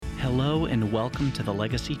Hello and welcome to the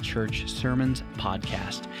Legacy Church Sermons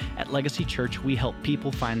podcast. At Legacy Church, we help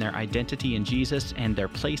people find their identity in Jesus and their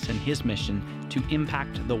place in His mission to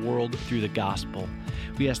impact the world through the gospel.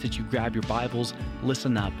 We ask that you grab your Bibles,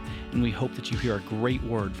 listen up, and we hope that you hear a great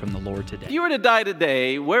word from the Lord today. If you were to die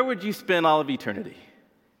today, where would you spend all of eternity?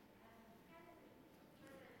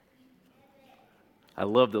 I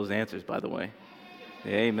love those answers, by the way.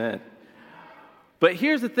 Amen. But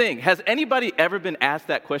here's the thing. Has anybody ever been asked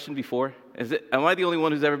that question before? Am I the only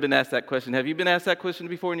one who's ever been asked that question? Have you been asked that question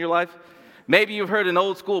before in your life? Maybe you've heard an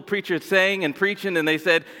old school preacher saying and preaching, and they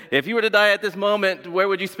said, if you were to die at this moment, where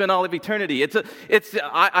would you spend all of eternity?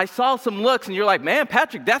 I saw some looks, and you're like, man,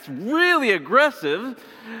 Patrick, that's really aggressive.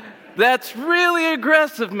 That's really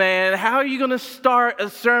aggressive, man. How are you going to start a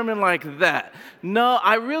sermon like that? No,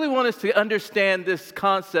 I really want us to understand this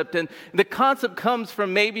concept. And the concept comes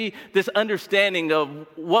from maybe this understanding of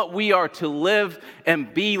what we are to live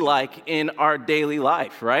and be like in our daily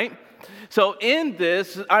life, right? So in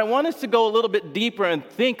this, I want us to go a little bit deeper and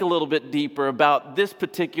think a little bit deeper about this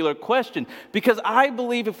particular question. Because I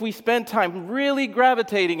believe if we spend time really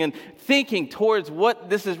gravitating and thinking towards what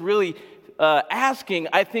this is really asking,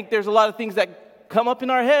 I think there's a lot of things that come up in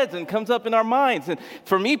our heads and comes up in our minds. And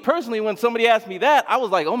for me personally, when somebody asked me that, I was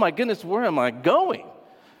like, oh my goodness, where am I going?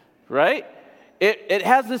 Right? It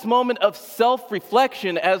has this moment of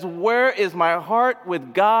self-reflection as where is my heart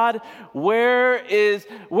with God? Where's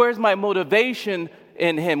my motivation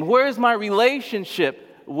in Him? Where's my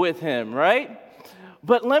relationship with Him, right?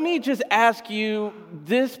 But let me just ask you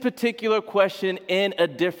this particular question in a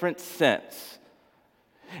different sense.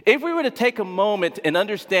 If we were to take a moment and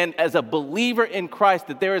understand as a believer in Christ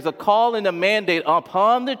that there is a call and a mandate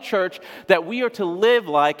upon the church that we are to live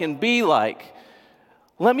like and be like,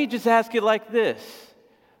 let me just ask it like this.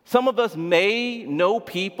 Some of us may know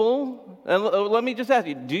people, and let me just ask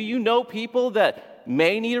you, do you know people that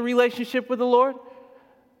may need a relationship with the Lord?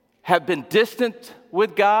 Have been distant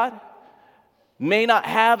with God? May not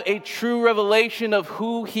have a true revelation of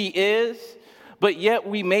who He is, but yet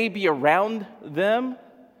we may be around them?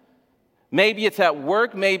 Maybe it's at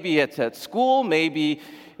work, maybe it's at school, maybe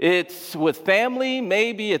it's with family,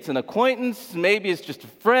 maybe it's an acquaintance, maybe it's just a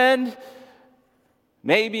friend,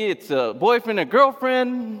 maybe it's a boyfriend or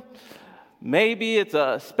girlfriend, maybe it's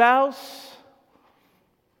a spouse.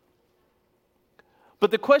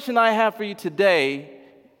 But the question I have for you today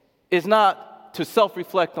is not to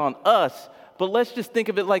self-reflect on us, but let's just think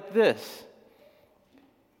of it like this.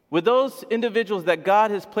 With those individuals that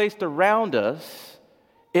God has placed around us,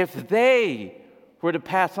 if they were to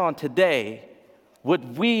pass on today,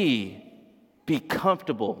 would we be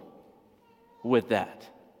comfortable with that?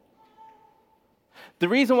 The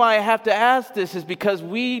reason why I have to ask this is because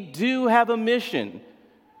we do have a mission.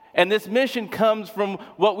 And this mission comes from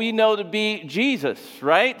what we know to be Jesus,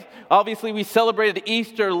 right? Obviously, we celebrated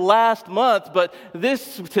Easter last month, but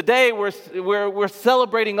today we're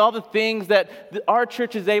celebrating all the things that our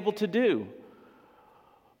church is able to do.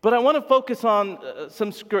 But I want to focus on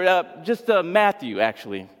Matthew,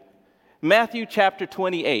 actually. Matthew chapter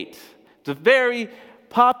 28. It's a very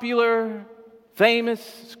popular, famous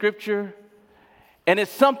scripture. And it's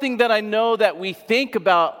something that I know that we think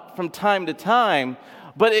about from time to time.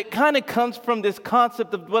 But it kind of comes from this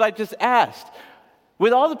concept of what I just asked.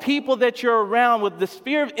 With all the people that you're around, with the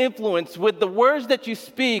sphere of influence, with the words that you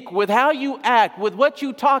speak, with how you act, with what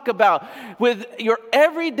you talk about, with your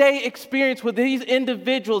everyday experience with these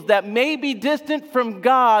individuals that may be distant from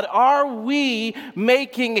God, are we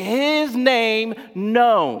making His name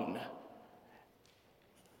known?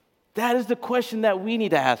 That is the question that we need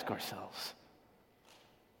to ask ourselves.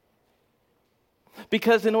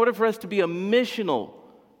 Because in order for us to be a missional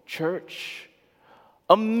church,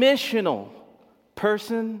 a missional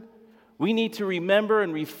person, we need to remember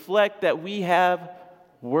and reflect that we have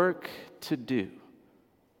work to do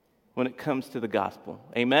when it comes to the gospel.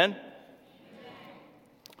 Amen?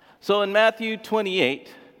 So in Matthew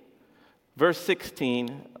 28, verse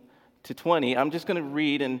 16 to 20, I'm just going to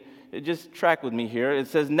read and just track with me here. It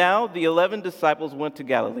says, "Now the 11 disciples went to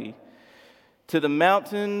Galilee, to the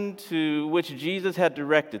mountain to which Jesus had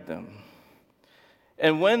directed them.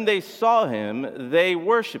 And when they saw Him, they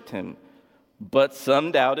worshiped Him. But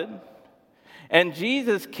some doubted. And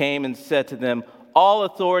Jesus came and said to them, 'All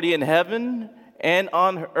authority in heaven and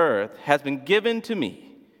on earth has been given to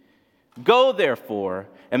me. Go, therefore,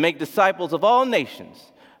 and make disciples of all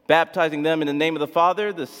nations, baptizing them in the name of the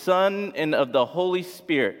Father, the Son, and of the Holy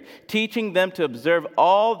Spirit, teaching them to observe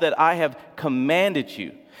all that I have commanded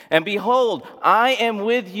you. And behold, I am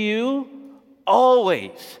with you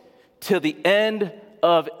always to the end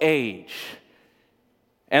of age.'"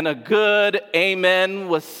 And a good amen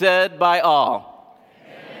was said by all.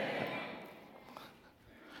 Amen.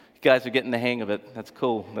 You guys are getting the hang of it. That's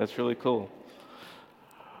cool. That's really cool.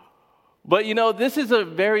 But this is a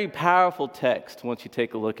very powerful text once you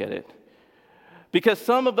take a look at it. Because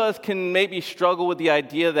some of us can maybe struggle with the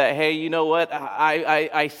idea that, hey, you know what,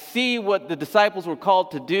 I see what the disciples were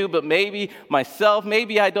called to do, but maybe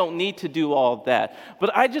I don't need to do all of that.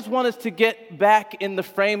 But I just want us to get back in the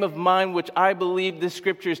frame of mind which I believe this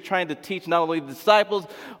scripture is trying to teach not only the disciples,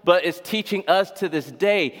 but it's teaching us to this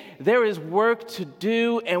day. There is work to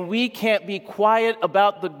do, and we can't be quiet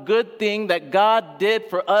about the good thing that God did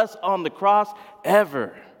for us on the cross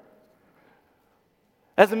ever.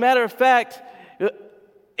 As a matter of fact,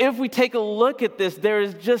 if we take a look at this, there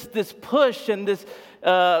is just this push and this,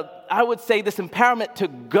 I would say, this empowerment to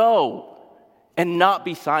go and not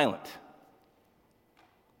be silent.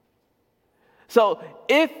 So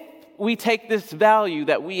if we take this value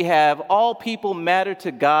that we have, all people matter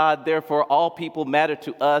to God, therefore all people matter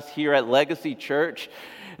to us here at Legacy Church,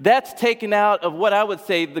 that's taken out of what I would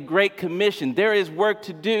say the Great Commission. There is work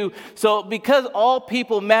to do. So because all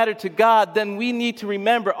people matter to God, then we need to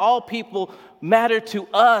remember all people matter to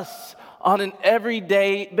us on an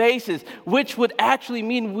everyday basis, which would actually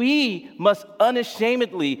mean we must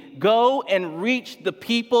unashamedly go and reach the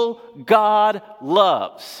people God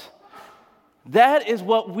loves. That is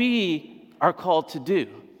what we are called to do.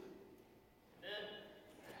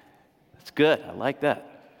 That's good. I like that.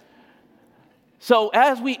 So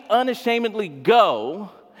as we unashamedly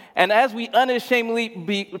go, and as we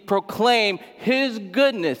unashamedly proclaim His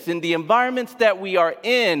goodness in the environments that we are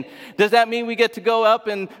in, does that mean we get to go up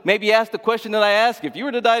and maybe ask the question that I ask, if you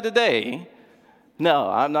were to die today? No,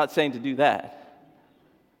 I'm not saying to do that.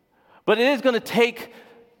 But it is going to take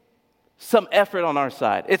some effort on our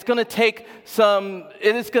side. It is going to take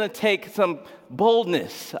some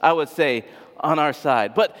boldness, I would say, on our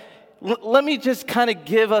side. But let me just kind of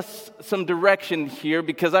give us some direction here,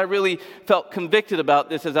 because I really felt convicted about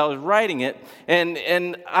this as I was writing it.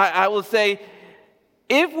 And I will say,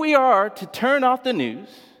 if we are to turn off the news,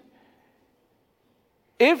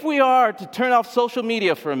 if we are to turn off social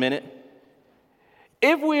media for a minute,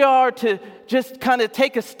 if we are to just kind of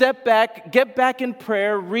take a step back, get back in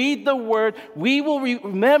prayer, read the Word, we will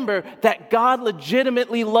remember that God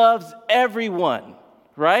legitimately loves everyone,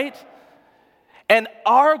 right? And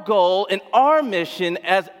our goal and our mission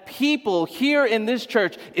as people here in this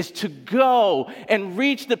church is to go and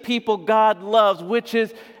reach the people God loves, which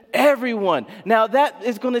is everyone. Now, that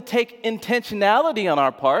is going to take intentionality on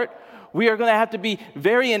our part. We are going to have to be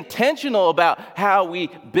very intentional about how we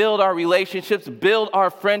build our relationships, build our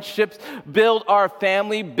friendships, build our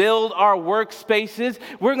family, build our workspaces.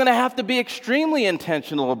 We're going to have to be extremely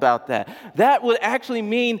intentional about that. That would actually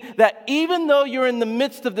mean that even though you're in the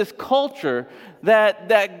midst of this culture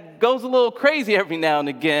that goes a little crazy every now and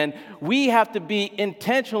again, we have to be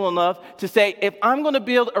intentional enough to say, if I'm going to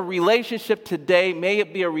build a relationship today, may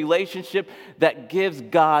it be a relationship that gives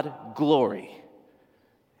God glory.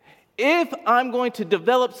 If I'm going to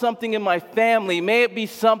develop something in my family, may it be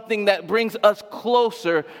something that brings us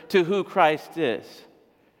closer to who Christ is.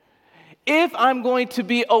 If I'm going to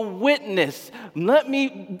be a witness, let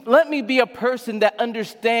me be a person that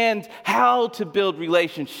understands how to build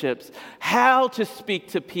relationships, how to speak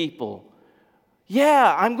to people.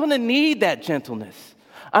 Yeah, I'm going to need that gentleness.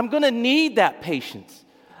 I'm going to need that patience.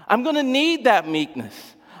 I'm going to need that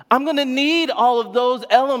meekness. I'm going to need all of those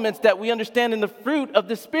elements that we understand in the fruit of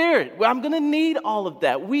the Spirit. I'm going to need all of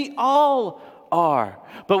that. We all are.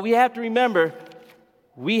 But we have to remember,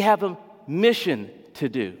 we have a mission to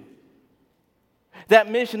do.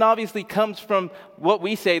 That mission obviously comes from what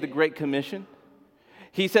we say the Great Commission.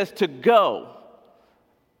 He says to go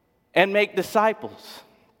and make disciples.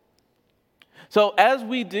 So as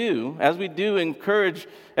we encourage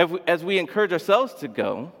ourselves to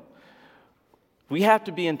go, we have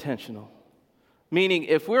to be intentional. Meaning,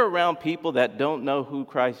 if we're around people that don't know who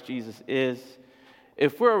Christ Jesus is,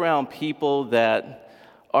 if we're around people that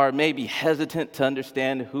are maybe hesitant to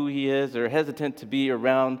understand who He is, or hesitant to be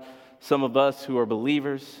around some of us who are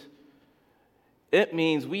believers, it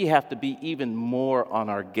means we have to be even more on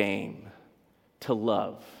our game to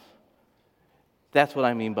love. That's what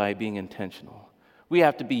I mean by being intentional. We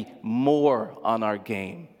have to be more on our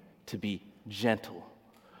game to be gentle.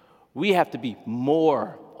 We have to be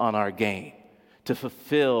more on our game to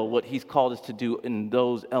fulfill what He's called us to do in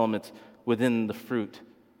those elements within the fruit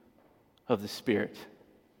of the Spirit.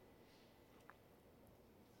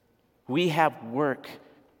 We have work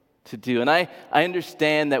to do. And I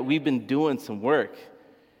understand that we've been doing some work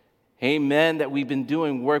Amen, that we've been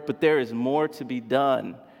doing work, but there is more to be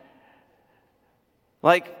done.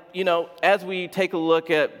 Like, as we take a look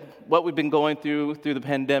at what we've been going through the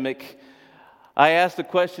pandemic, I asked the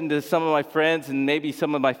question to some of my friends and maybe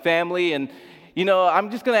some of my family, and, I'm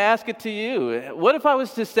just going to ask it to you. What if I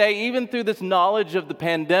was to say, even through this knowledge of the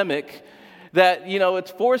pandemic, that,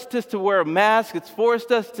 it's forced us to wear a mask, it's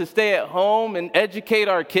forced us to stay at home and educate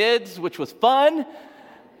our kids, which was fun.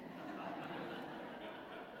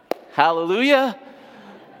 Hallelujah.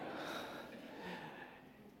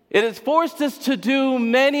 It has forced us to do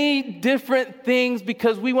many different things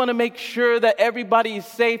because we want to make sure that everybody is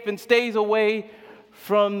safe and stays away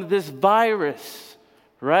from this virus,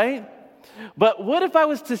 right? But what if I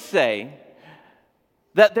was to say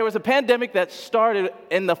that there was a pandemic that started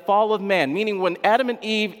in the fall of man, meaning when Adam and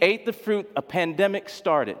Eve ate the fruit, a pandemic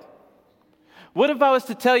started? What if I was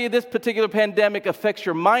to tell you this particular pandemic affects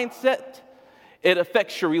your mindset, it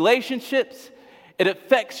affects your relationships, it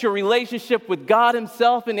affects your relationship with God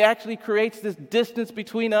himself, and it actually creates this distance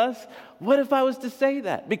between us? What if I was to say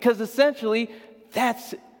that? Because essentially,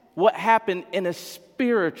 that's what happened in a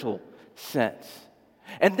spiritual sense.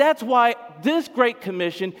 And that's why this Great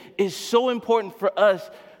Commission is so important for us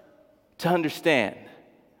to understand.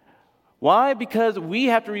 Why? Because we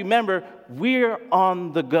have to remember we're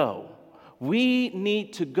on the go. We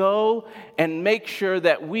need to go and make sure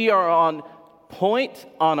that we are on point,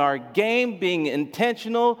 on our game, being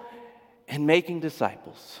intentional and making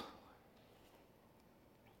disciples.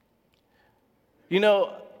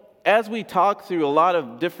 As we talk through a lot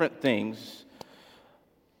of different things,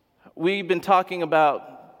 we've been talking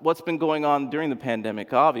about what's been going on during the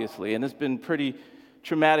pandemic, obviously, and it's been pretty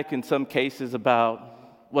traumatic in some cases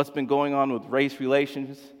about what's been going on with race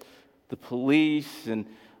relations, the police, and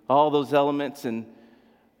all those elements, and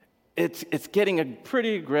it's getting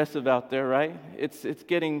pretty aggressive out there, right? It's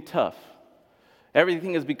getting tough.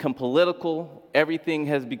 Everything has become political. Everything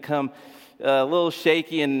has become a little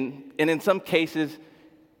shaky, and in some cases,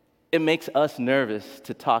 it makes us nervous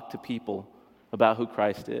to talk to people about who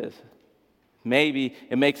Christ is. Maybe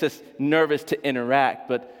it makes us nervous to interact,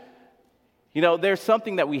 but there's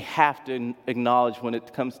something that we have to acknowledge when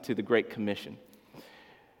it comes to the Great Commission.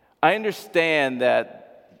 I understand that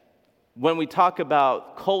when we talk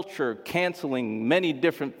about culture canceling many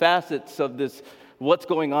different facets of this, what's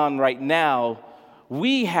going on right now,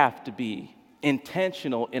 we have to be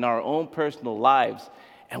intentional in our own personal lives,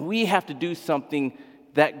 and we have to do something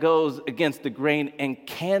that goes against the grain and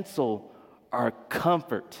cancel our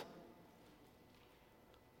comfort.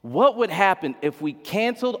 What would happen if we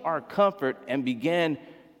canceled our comfort and began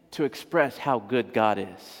to express how good God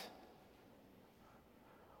is?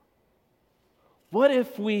 What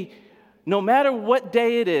if we, no matter what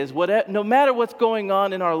day it is, no matter what's going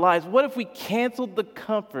on in our lives, what if we canceled the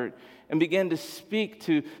comfort and began to speak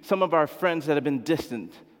to some of our friends that have been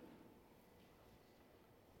distant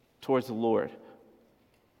towards the Lord?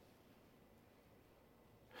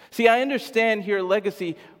 See, I understand here at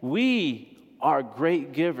Legacy, we are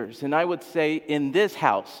great givers. And I would say in this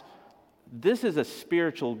house, this is a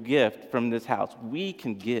spiritual gift from this house. We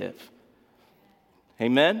can give.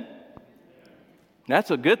 Amen?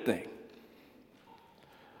 That's a good thing.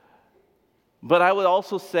 But I would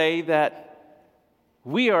also say that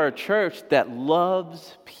we are a church that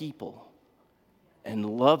loves people and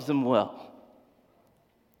loves them well.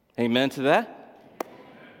 Amen to that?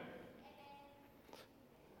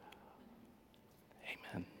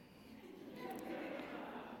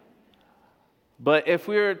 But if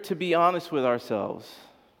we're to be honest with ourselves,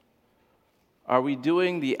 are we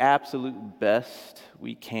doing the absolute best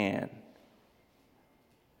we can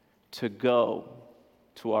to go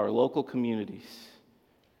to our local communities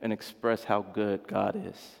and express how good God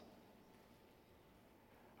is?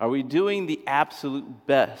 Are we doing the absolute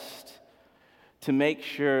best to make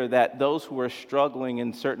sure that those who are struggling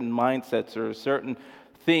in certain mindsets or certain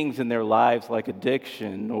things in their lives like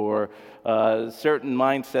addiction or certain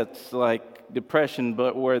mindsets like depression,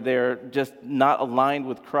 but where they're just not aligned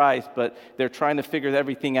with Christ, but they're trying to figure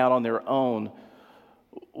everything out on their own?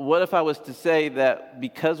 What if I was to say that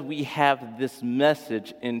because we have this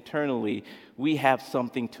message internally, we have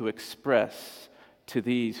something to express to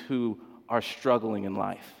these who are struggling in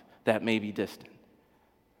life that may be distant?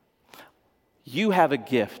 You have a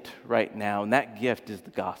gift right now, and that gift is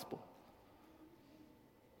the gospel.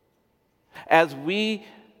 As we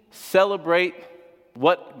celebrate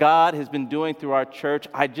what God has been doing through our church,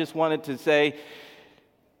 I just wanted to say,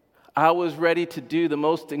 I was ready to do the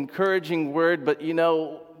most encouraging word, but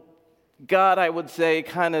God, I would say,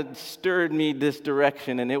 kind of stirred me this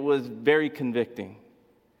direction, and it was very convicting.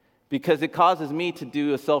 because it causes me to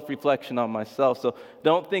do a self-reflection on myself. So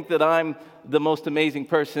don't think that I'm the most amazing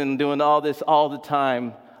person doing all this all the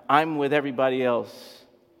time. I'm with everybody else.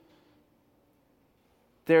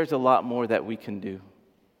 There's a lot more that we can do.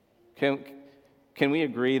 Can we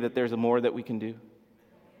agree that there's more that we can do?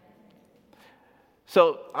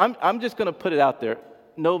 So I'm just going to put it out there.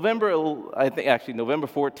 November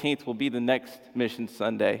 14th will be the next Mission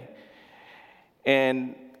Sunday.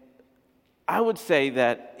 And I would say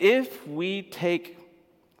that if we take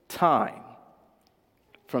time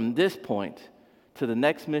from this point to the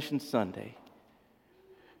next Mission Sunday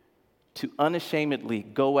to unashamedly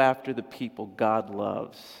go after the people God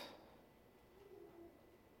loves,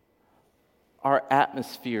 our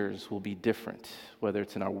atmospheres will be different, whether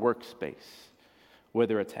it's in our workspace,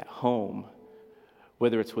 whether it's at home,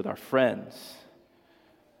 whether it's with our friends,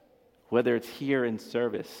 whether it's here in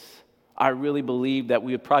service. I really believe that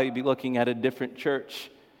we would probably be looking at a different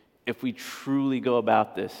church if we truly go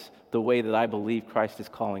about this the way that I believe Christ is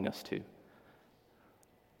calling us to.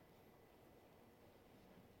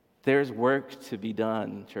 There's work to be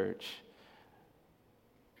done, church.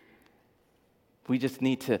 We just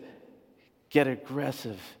need to get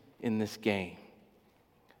aggressive in this game.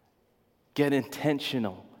 Get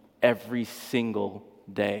intentional every single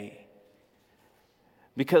day.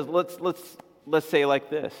 Because let's say it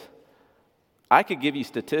like this. I could give you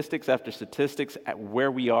statistics after statistics at where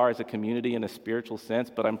we are as a community in a spiritual sense,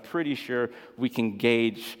 but I'm pretty sure we can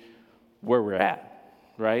gauge where we're at,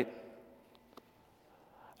 right?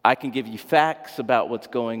 I can give you facts about what's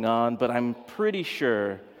going on, but I'm pretty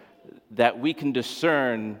sure that we can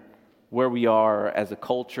discern where we are as a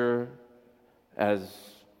culture, as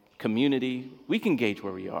community. We can gauge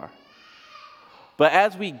where we are. But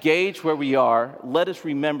as we gauge where we are, let us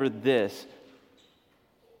remember this.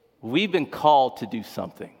 We've been called to do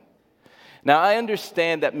something. Now, I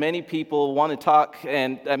understand that many people want to talk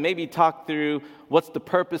and maybe talk through what's the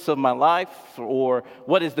purpose of my life or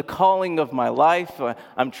what is the calling of my life.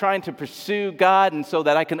 I'm trying to pursue God and so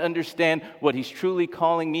that I can understand what He's truly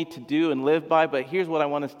calling me to do and live by. But here's what I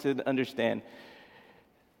want us to understand.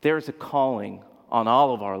 There is a calling on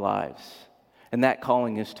all of our lives, and that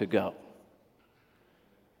calling is to go.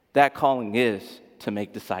 That calling is to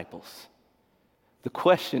make disciples. The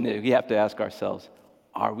question is, we have to ask ourselves,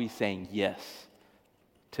 are we saying yes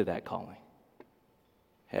to that calling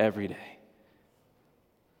every day?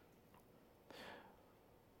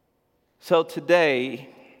 So today,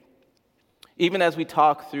 even as we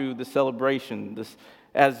talk through the celebration,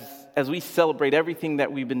 as we celebrate everything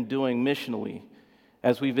that we've been doing missionally,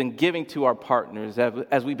 as we've been giving to our partners,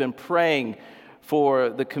 as we've been praying for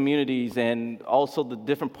the communities and also the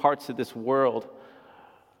different parts of this world,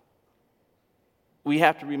 we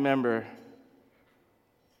have to remember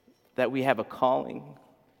that we have a calling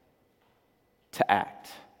to act.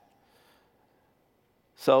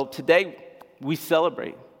 So today, we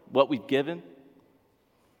celebrate what we've given,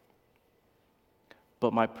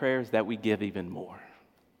 but my prayer is that we give even more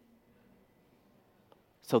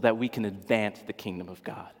so that we can advance the kingdom of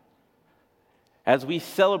God. As we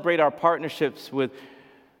celebrate our partnerships with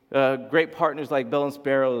great partners like Bell and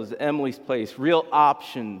Sparrows, Emily's Place, Real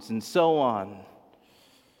Options, and so on,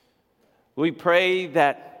 we pray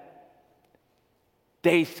that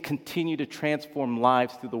they continue to transform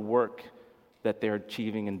lives through the work that they're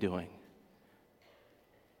achieving and doing.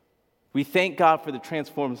 We thank God for the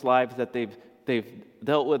transformed lives that they've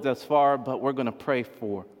dealt with thus far, but we're going to pray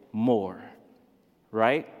for more,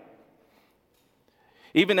 right?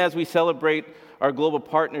 Even as we celebrate our global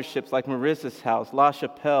partnerships like Marissa's House, La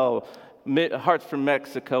Chapelle, Hearts for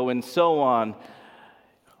Mexico, and so on,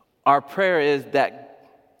 our prayer is that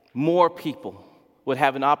more people would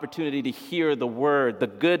have an opportunity to hear the word, the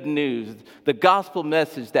good news, the gospel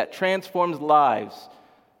message that transforms lives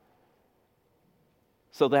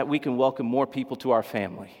so that we can welcome more people to our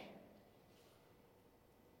family.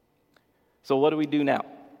 So what do we do now?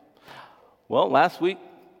 Well, last week,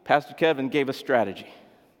 Pastor Kevin gave us strategy.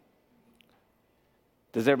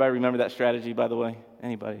 Does everybody remember that strategy, by the way?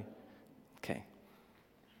 Anybody? Okay.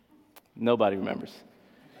 Nobody remembers.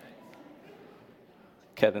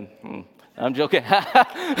 Kevin. I'm joking.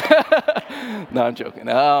 No, I'm joking.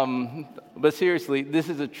 But seriously, this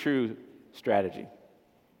is a true strategy.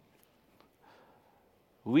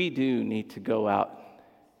 We do need to go out,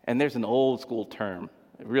 and there's an old school term,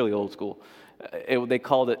 really old school. They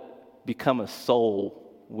called it become a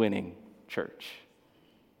soul-winning church.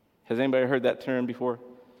 Has anybody heard that term before?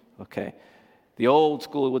 Okay. The old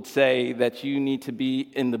school would say that you need to be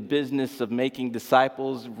in the business of making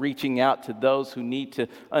disciples, reaching out to those who need to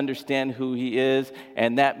understand who He is,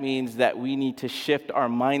 and that means that we need to shift our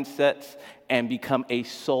mindsets and become a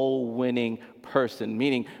soul-winning person,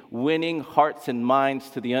 meaning winning hearts and minds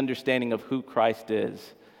to the understanding of who Christ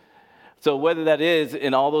is. So whether that is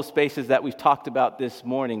in all those spaces that we've talked about this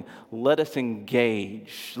morning, let us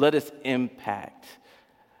engage, let us impact.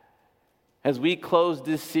 As we close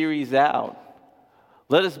this series out,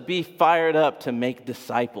 let us be fired up to make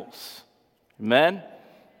disciples. Amen?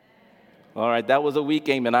 All right, that was a weak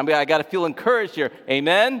amen. I got to feel encouraged here.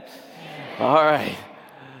 Amen? All right.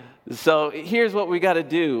 So here's what we got to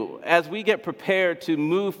do. As we get prepared to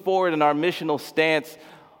move forward in our missional stance,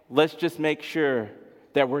 let's just make sure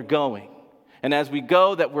that we're going. And as we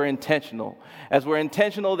go, that we're intentional. As we're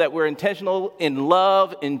intentional, that we're intentional in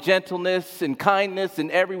love, in gentleness, in kindness,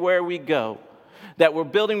 and everywhere we go. That we're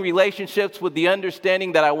building relationships with the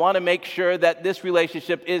understanding that I want to make sure that this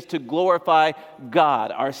relationship is to glorify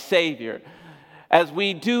God, our Savior. As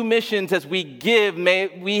we do missions, as we give, may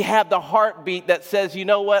we have the heartbeat that says, you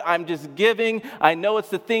know what, I'm just giving. I know it's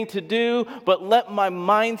the thing to do, but let our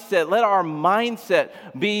mindset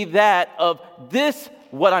be that of this,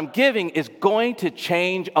 what I'm giving is going to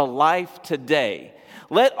change a life today.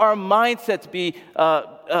 Let our mindsets be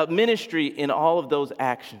ministry in all of those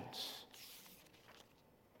actions.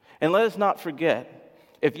 And let us not forget,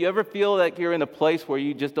 if you ever feel like you're in a place where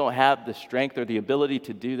you just don't have the strength or the ability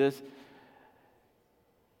to do this,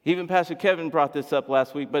 even Pastor Kevin brought this up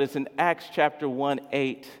last week, but it's in Acts chapter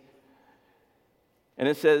 1:8. And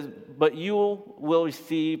it says, "But you will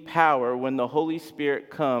receive power when the Holy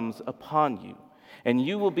Spirit comes upon you, and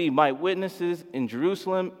you will be my witnesses in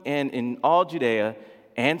Jerusalem and in all Judea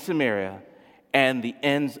and Samaria and the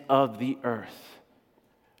ends of the earth."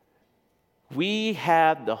 We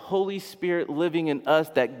have the Holy Spirit living in us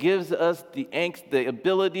that gives us the angst, the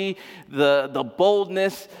ability, the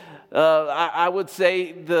boldness, I would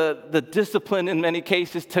say the discipline in many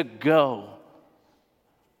cases to go.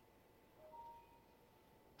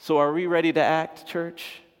 So are we ready to act,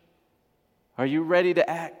 church? Are you ready to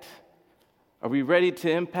act? Are we ready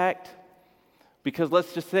to impact? Because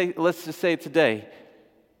let's just say today,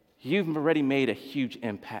 you've already made a huge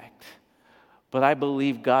impact. But I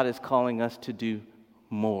believe God is calling us to do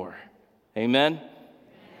more. Amen?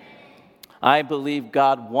 I believe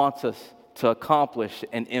God wants us to accomplish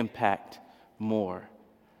and impact more.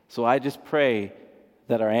 So I just pray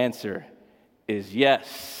that our answer is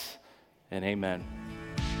yes and amen.